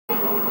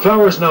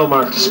Flowers now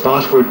mark the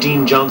spot where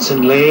Dean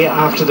Johnson lay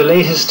after the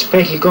latest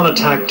fatal gun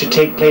attack to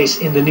take place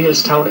in the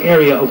Neilstown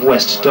area of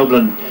West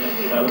Dublin.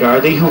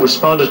 Gardaí, who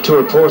responded to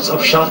reports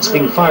of shots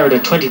being fired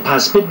at 20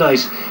 past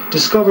midnight,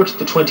 discovered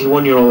the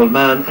 21-year-old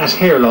man at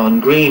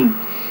Harelawn Green.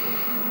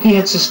 He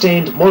had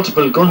sustained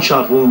multiple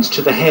gunshot wounds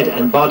to the head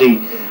and body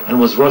and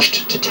was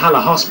rushed to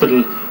Tala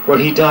Hospital, where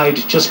he died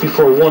just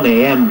before 1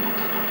 a.m.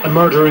 A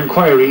murder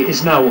inquiry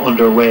is now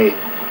underway.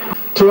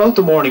 Throughout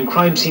the morning,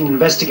 crime scene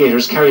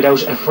investigators carried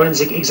out a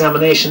forensic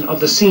examination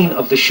of the scene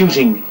of the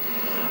shooting.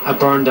 A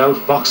burned out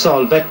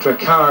Vauxhall Vectra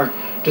car,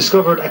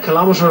 discovered a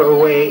kilometre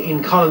away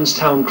in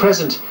Collinstown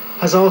Crescent,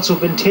 has also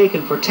been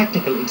taken for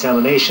technical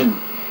examination.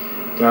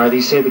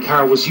 Gardaí say the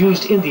car was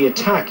used in the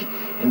attack,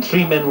 and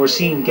 3 men were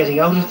seen getting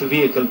out of the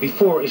vehicle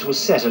before it was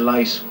set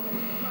alight.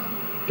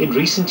 In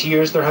recent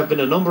years, there have been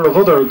a number of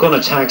other gun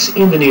attacks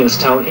in the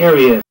Neilstown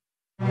area.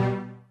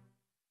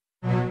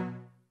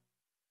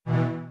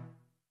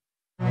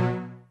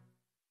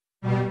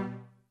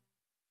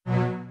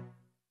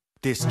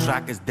 This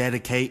track is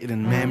dedicated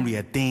in memory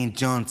of Dean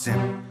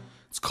Johnson.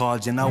 It's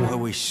called You Know How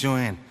We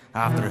Shine,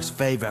 after his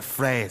favourite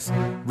phrase.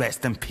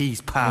 Rest in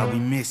peace, pal, we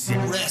miss you.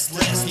 Rest.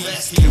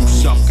 You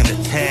shocking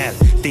to tell.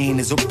 Dean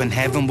is up in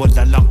heaven while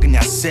they're locking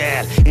your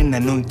cell. In the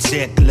night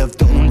circle of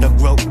the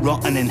undergrowth,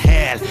 rotting in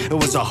hell. It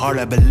was a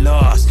horrible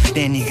loss.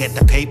 Then you get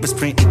the papers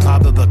printing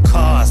probable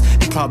cause.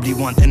 You probably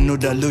want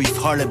another life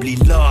horribly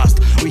lost.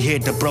 We hear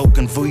the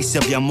broken voice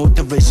of your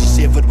mother as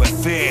she shivered with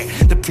fear.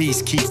 The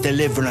priest keeps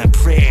delivering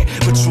prayer,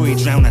 but try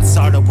drowning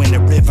sorrow in the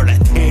river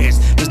of tears.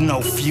 There's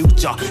no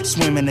future,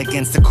 swimming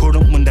against the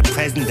current when the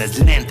present is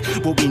lent.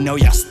 But we know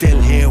you're still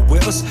here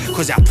with us,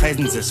 cause your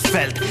presence is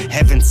felt.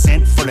 Heaven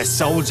sent for a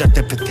soldier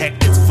to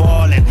protect its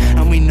fallen.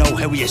 And we know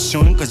how you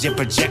shine, cause you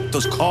project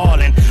us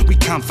calling. We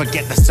can't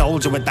forget the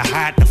soldier with the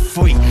heart to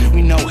fight.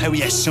 We know how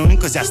you shine,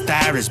 cause your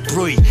star is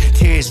bright.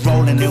 Tears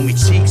rolling down my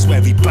cheeks where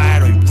every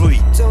bar I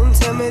write. Don't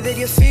tell me that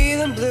you're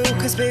feeling blue,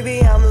 cause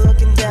baby I'm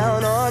looking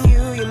down on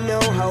you. You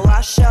know how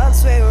I shine,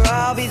 swear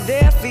I'll be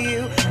there for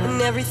you.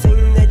 And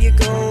everything that you're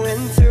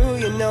going through,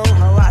 you know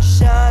how I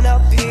shine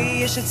up here.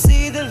 You should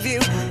see the view,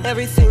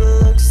 everything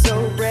looks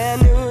so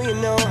brand new. You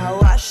know how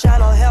I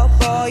shine, I'll help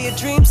all your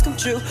dreams come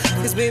true.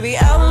 Cause baby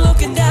I'm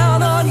looking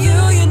down on you,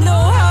 you know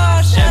how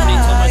I shine. Every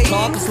time I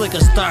talk it's like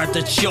a start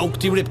that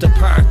choked. You ripped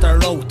apart our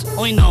road.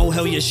 I know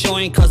how you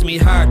shine cause me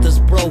heart is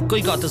broke. I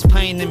got this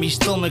pain in me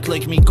stomach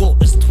like me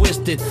gut is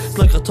twisted. It's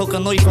like I took a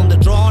knife from the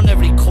draw and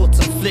every cut's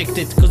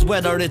inflicted. Cause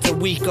whether it's a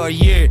week or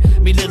year,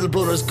 me little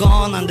brother's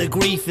gone and the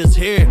grief is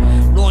here.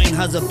 Ryan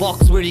has a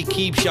box where he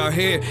keeps your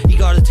hair. He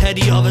got a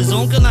teddy of his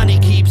uncle and he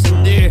keeps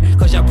him there.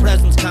 Cause your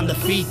presence can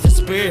defeat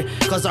despair.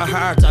 Cause our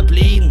hearts are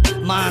bleeding.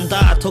 Man,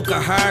 Dad took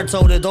our hearts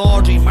out of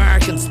Audrey,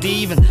 Mark and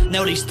Stephen.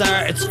 Now they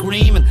started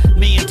screaming.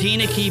 Me and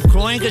Tina keep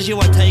crying cause you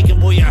were taken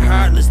by your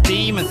heartless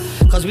demon.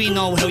 Cause we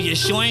know how you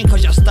shine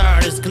cause your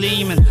star is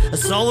gleaming. A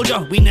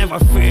soldier, we never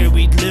feared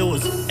we'd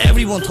lose.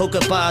 Everyone took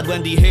it bad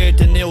when they heard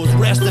the news.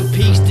 Rest in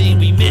peace, Dean,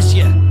 we miss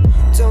you.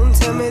 Don't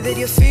tell me that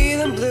you're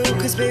feeling blue,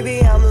 cause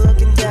baby I'm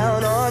looking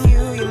down on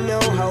you. You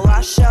know how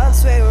I shine,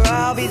 swear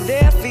I'll be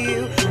there for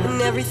you.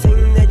 And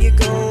everything that you're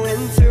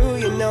going through,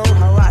 you know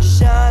how I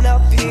shine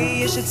up here.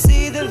 You should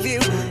see the view,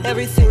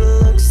 everything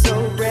looks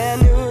so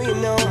brand new. You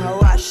know how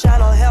I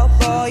shine, I'll help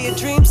all your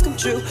dreams come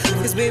true.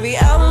 Cause baby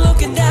I'm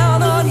looking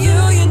down on you,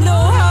 you know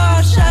how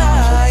I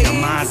shine.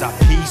 Your mind's a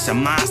piece, a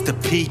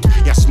masterpiece.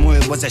 Your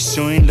smile was a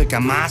shine like a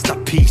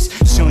masterpiece.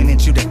 Shining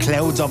through the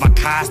clouds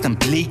overcast and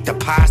bleak. The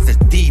past is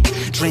deep,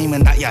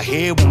 dreaming that you're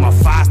here when we're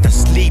fast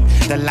asleep.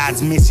 The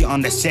lads miss you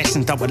on the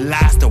sessions that would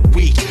last a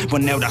week,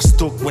 but now they're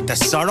stuck with the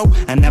sorrow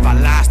and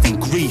everlasting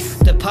grief.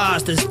 The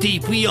past is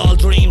deep, we all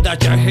dream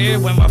that you're here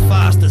when we're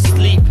fast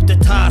asleep. The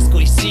task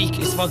I seek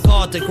is for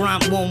God to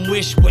grant one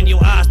wish when you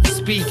ask to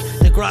speak.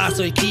 The grass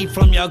I keep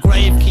from your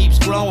grave keeps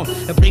growing.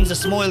 It brings a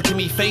smile to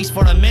me face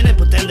for a minute,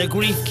 but then the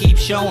grief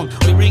keeps showing.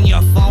 I ring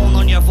your phone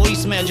on your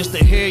voicemail just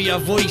to hear your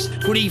voice.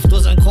 Grief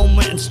doesn't come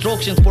with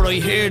instructions, but I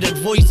heard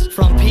advice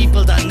from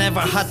people that never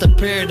had to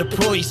pay the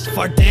price.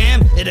 For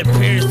them, it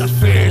appears that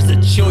fear's a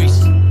choice.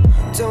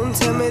 Don't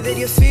tell me that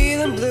you're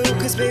feeling blue,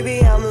 cause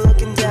baby I'm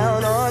looking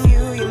down on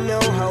you. You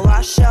know how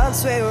I shine,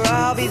 swear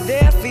I'll be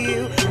there for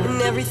you.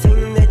 And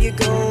everything that you're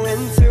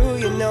going through,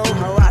 you know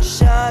how I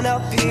shine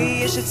up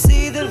here. You should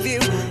see the view,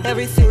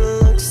 everything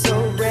looks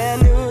so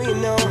brand new. You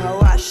know how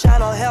I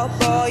shine, I'll help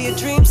all your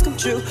dreams come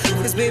true.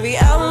 Cause baby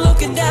I'm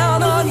looking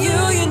down on you,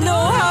 you know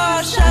how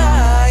I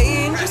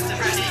shine. Rest in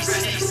peace.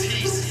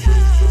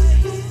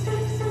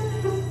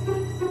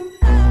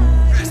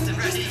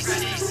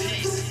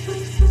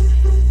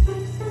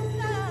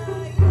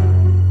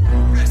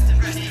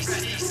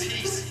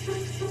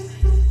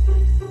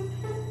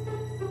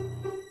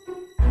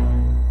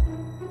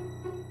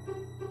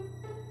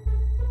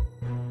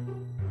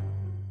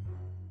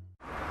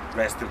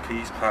 Rest in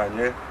peace, Pan,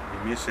 yeah?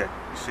 We miss you.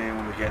 We see you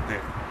when we get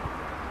there.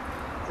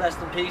 Rest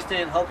in peace,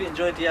 Dean. Hope you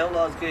enjoyed the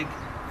Outlaws gig.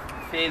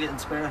 Feel it in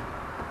spirit.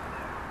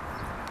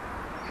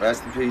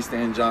 Rest in peace,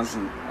 Dean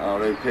Johnson.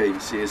 R.E.P.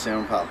 See you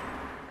soon, pal.